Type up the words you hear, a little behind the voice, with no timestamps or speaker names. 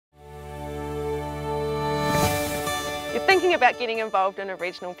Thinking about getting involved in a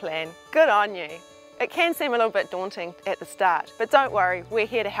regional plan? Good on you! It can seem a little bit daunting at the start, but don't worry, we're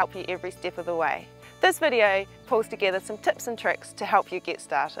here to help you every step of the way. This video pulls together some tips and tricks to help you get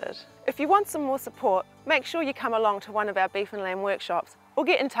started. If you want some more support, make sure you come along to one of our beef and lamb workshops or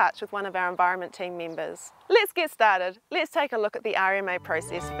get in touch with one of our environment team members. Let's get started. Let's take a look at the RMA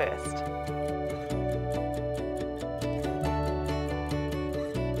process first.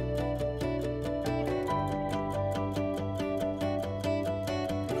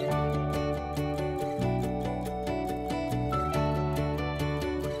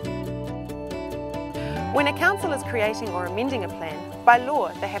 When a council is creating or amending a plan, by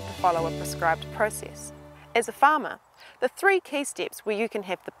law they have to follow a prescribed process. As a farmer, the three key steps where you can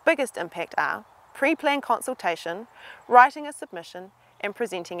have the biggest impact are pre-plan consultation, writing a submission and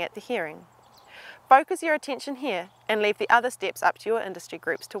presenting at the hearing. Focus your attention here and leave the other steps up to your industry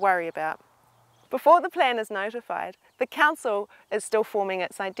groups to worry about. Before the plan is notified, the council is still forming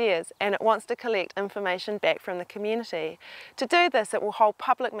its ideas and it wants to collect information back from the community. To do this, it will hold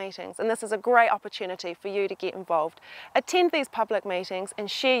public meetings, and this is a great opportunity for you to get involved. Attend these public meetings and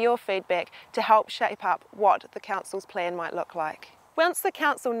share your feedback to help shape up what the council's plan might look like. Once the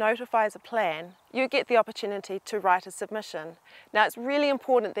council notifies a plan, you get the opportunity to write a submission. Now, it's really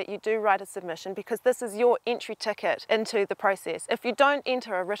important that you do write a submission because this is your entry ticket into the process. If you don't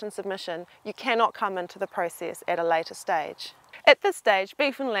enter a written submission, you cannot come into the process at a later stage. At this stage,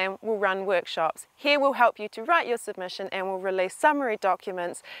 Beef and Lamb will run workshops. Here we'll help you to write your submission and we'll release summary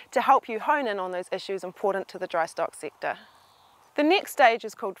documents to help you hone in on those issues important to the dry stock sector. The next stage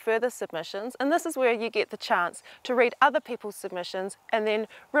is called further submissions, and this is where you get the chance to read other people's submissions and then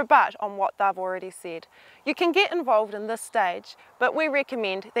rebut on what they've already said. You can get involved in this stage, but we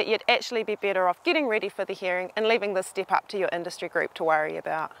recommend that you'd actually be better off getting ready for the hearing and leaving this step up to your industry group to worry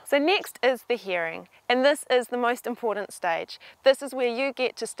about. So next is the hearing, and this is the most important stage. This is where you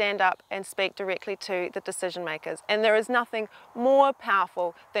get to stand up and speak directly to the decision makers, and there is nothing more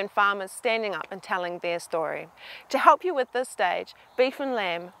powerful than farmers standing up and telling their story. To help you with this stage, Beef and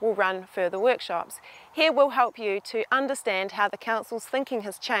Lamb will run further workshops. Here we'll help you to understand how the council's thinking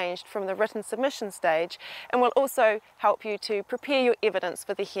has changed from the written submission stage, and we'll also help you to prepare your evidence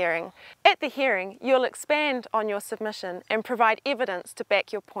for the hearing. At the hearing, you'll expand on your submission and provide evidence to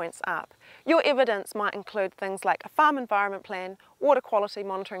back your points up. Your evidence might include things like a farm environment plan, water quality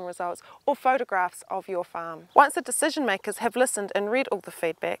monitoring results, or photographs of your farm. Once the decision makers have listened and read all the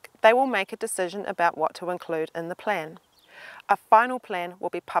feedback, they will make a decision about what to include in the plan. A final plan will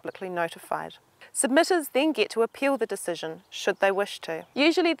be publicly notified. Submitters then get to appeal the decision, should they wish to.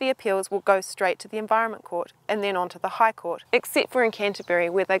 Usually the appeals will go straight to the Environment Court and then on to the High Court, except for in Canterbury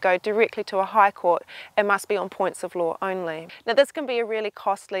where they go directly to a High Court and must be on points of law only. Now this can be a really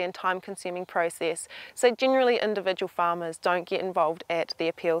costly and time-consuming process, so generally individual farmers don't get involved at the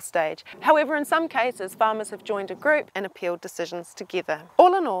appeal stage. However, in some cases farmers have joined a group and appealed decisions together.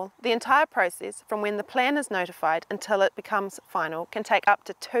 All in all, the entire process from when the plan is notified until it becomes final can take up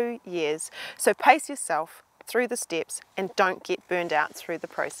to 2 years. So pace yourself through the steps and don't get burned out through the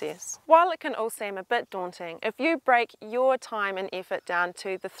process. While it can all seem a bit daunting, if you break your time and effort down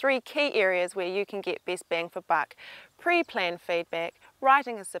to the three key areas where you can get best bang for buck, pre-plan feedback,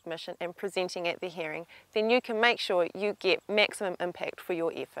 writing a submission and presenting at the hearing, then you can make sure you get maximum impact for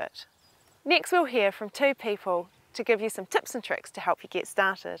your effort. Next we'll hear from two people to give you some tips and tricks to help you get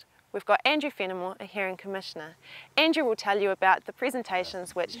started. We've got Andrew Fenimore, a Hearing Commissioner. Andrew will tell you about the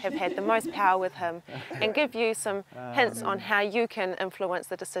presentations which have had the most power with him and give you some hints on how you can influence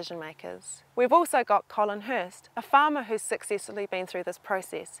the decision makers. We've also got Colin Hurst, a farmer who's successfully been through this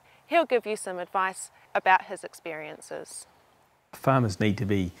process. He'll give you some advice about his experiences. Farmers need to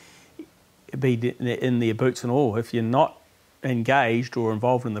be in their boots and all. If you're not engaged or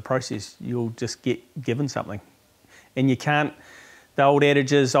involved in the process, you'll just get given something. And you can't. The old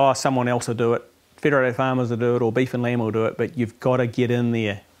adage is, oh, someone else will do it, Federated Farmers will do it, or Beef and Lamb will do it, but you've got to get in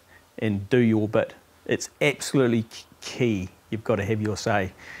there and do your bit. It's absolutely key. You've got to have your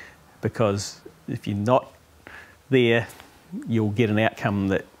say, because if you're not there, you'll get an outcome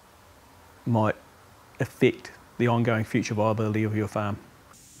that might affect the ongoing future viability of your farm.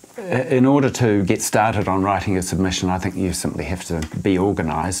 In order to get started on writing a submission, I think you simply have to be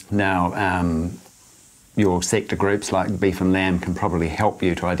organised. Now, your sector groups like Beef and Lamb can probably help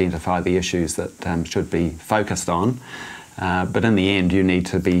you to identify the issues that should be focused on. But in the end, you need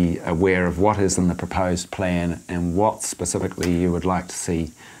to be aware of what is in the proposed plan and what specifically you would like to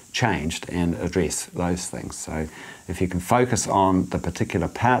see changed and address those things. So if you can focus on the particular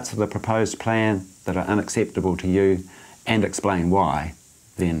parts of the proposed plan that are unacceptable to you and explain why,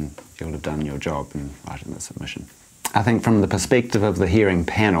 then you'll have done your job in writing the submission. I think from the perspective of the hearing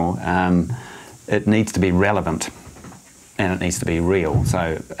panel, it needs to be relevant and it needs to be real.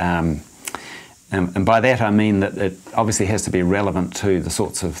 So, and by that I mean that it obviously has to be relevant to the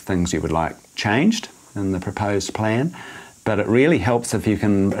sorts of things you would like changed in the proposed plan, but it really helps if you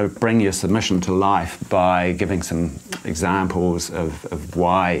can bring your submission to life by giving some examples of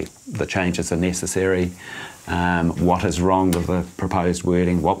why the changes are necessary, what is wrong with the proposed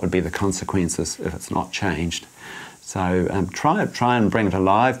wording, what would be the consequences if it's not changed. So try and bring it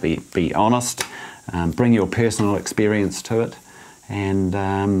alive, be honest, bring your personal experience to it, and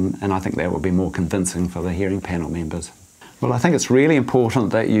I think that will be more convincing for the hearing panel members. Well, I think it's really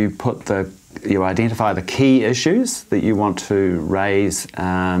important that you identify the key issues that you want to raise,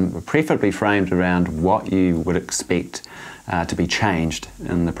 preferably framed around what you would expect to be changed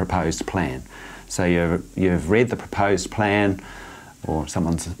in the proposed plan. So you've read the proposed plan, or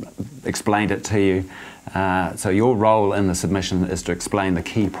someone's explained it to you. So your role in the submission is to explain the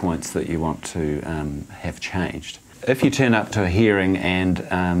key points that you want to have changed. If you turn up to a hearing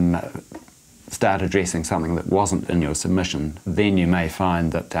and start addressing something that wasn't in your submission, then you may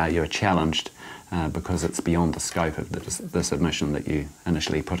find that you're challenged because it's beyond the scope of the submission that you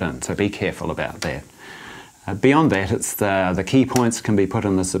initially put in. So be careful about that. Beyond that, it's the key points can be put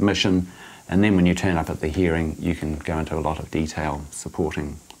in the submission, and then when you turn up at the hearing, you can go into a lot of detail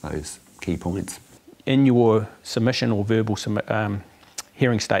supporting those key points. In your submission or verbal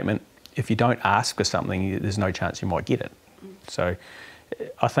hearing statement, if you don't ask for something, there's no chance you might get it. So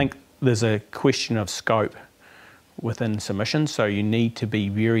I think there's a question of scope within submission, so you need to be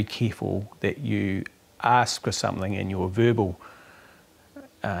very careful that you ask for something in your verbal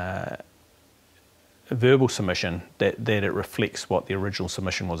submission that it reflects what the original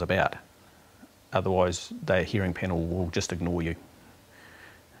submission was about. Otherwise, the hearing panel will just ignore you.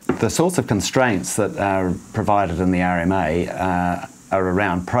 The sorts of constraints that are provided in the RMA are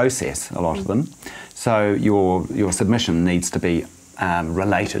around process, a lot of them. So your submission needs to be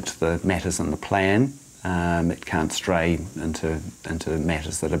related to the matters in the plan. It can't stray into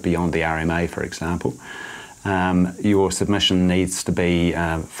matters that are beyond the RMA, for example. Your submission needs to be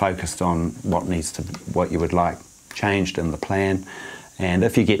focused on what you would like changed in the plan. And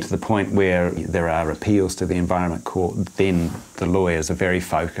if you get to the point where there are appeals to the Environment Court, then the lawyers are very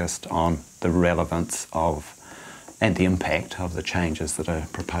focused on the relevance of and the impact of the changes that are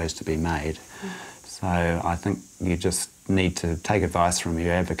proposed to be made. So I think you just need to take advice from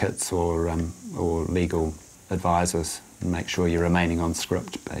your advocates or legal advisors and make sure you're remaining on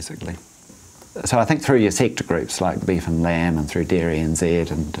script, basically. So I think through your sector groups like Beef and Lamb and through Dairy NZ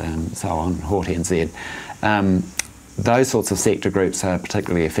and so on, Hort NZ, those sorts of sector groups are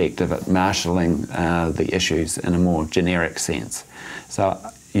particularly effective at marshalling the issues in a more generic sense. So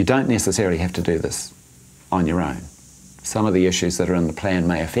you don't necessarily have to do this on your own. Some of the issues that are in the plan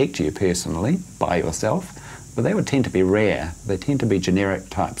may affect you personally, by yourself, but they would tend to be rare. They tend to be generic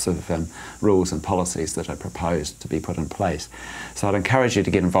types of rules and policies that are proposed to be put in place. So I'd encourage you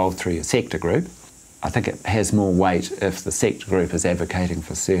to get involved through your sector group. I think it has more weight if the sector group is advocating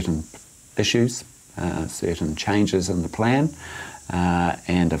for certain issues, certain changes in the plan,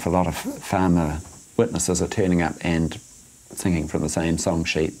 and if a lot of farmer witnesses are turning up and singing from the same song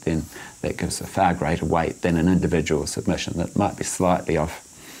sheet, then that gives a far greater weight than an individual submission that might be slightly off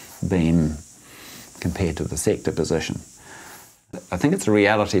beam compared to the sector position. I think it's a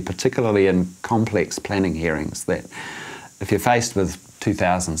reality, particularly in complex planning hearings, that if you're faced with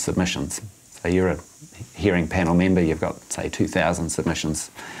 2,000 submissions, so you're a hearing panel member, you've got, say, 2,000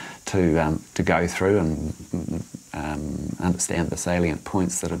 submissions to go through and understand the salient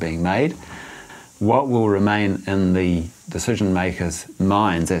points that are being made. What will remain in the decision makers'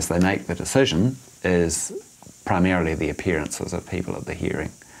 minds as they make the decision is primarily the appearances of people at the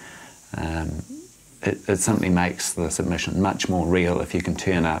hearing. It simply makes the submission much more real if you can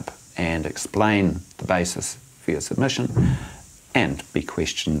turn up and explain the basis for your submission and be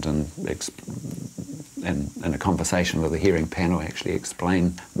questioned and in a conversation with the hearing panel actually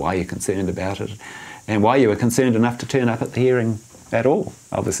explain why you're concerned about it and why you were concerned enough to turn up at the hearing at all.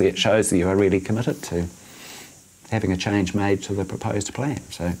 Obviously it shows that you are really committed to having a change made to the proposed plan,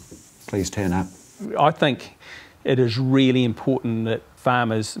 so please turn up. I think it is really important that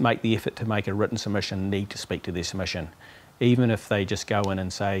farmers make the effort to make a written submission, need to speak to their submission, even if they just go in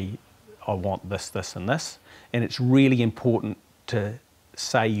and say, I want this, this and this. And it's really important to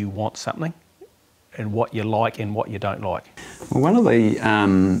say you want something and what you like and what you don't like. Well, one of the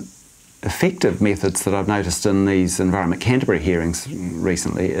effective methods that I've noticed in these Environment Canterbury hearings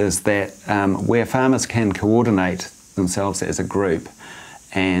recently is that where farmers can coordinate themselves as a group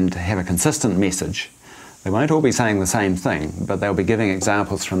and have a consistent message, They won't all be saying the same thing, but they'll be giving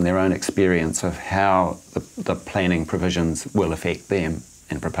examples from their own experience of how the planning provisions will affect them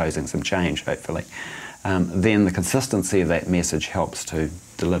and proposing some change, hopefully. Then the consistency of that message helps to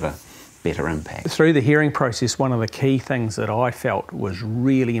deliver better impact. Through the hearing process, one of the key things that I felt was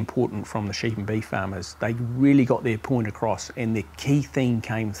really important from the sheep and beef farmers, they really got their point across, and the key theme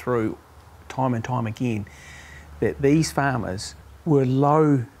came through time and time again, that these farmers were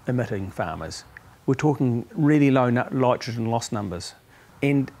low emitting farmers. We're talking really low nitrogen loss numbers,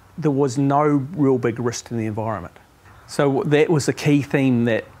 and there was no real big risk to the environment. So that was the key theme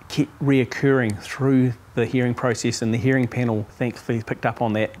that kept reoccurring through the hearing process, and the hearing panel thankfully picked up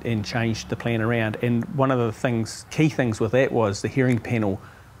on that and changed the plan around. And one of the key things with that was the hearing panel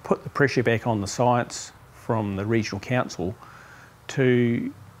put the pressure back on the science from the regional council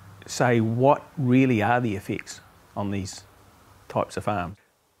to say what really are the effects on these types of farms.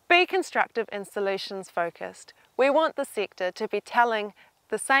 Be constructive and solutions focused. We want the sector to be telling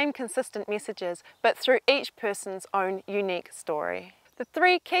the same consistent messages, but through each person's own unique story. The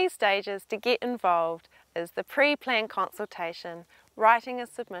 3 key stages to get involved is the pre-plan consultation, writing a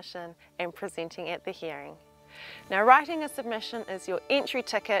submission, and presenting at the hearing. Now, writing a submission is your entry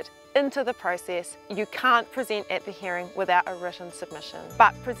ticket into the process. You can't present at the hearing without a written submission.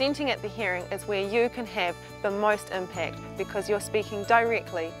 But presenting at the hearing is where you can have the most impact because you're speaking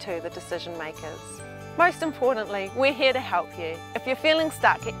directly to the decision makers. Most importantly, we're here to help you. If you're feeling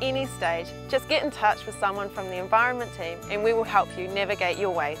stuck at any stage, just get in touch with someone from the Environment team and we will help you navigate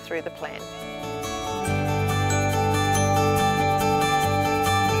your way through the plan.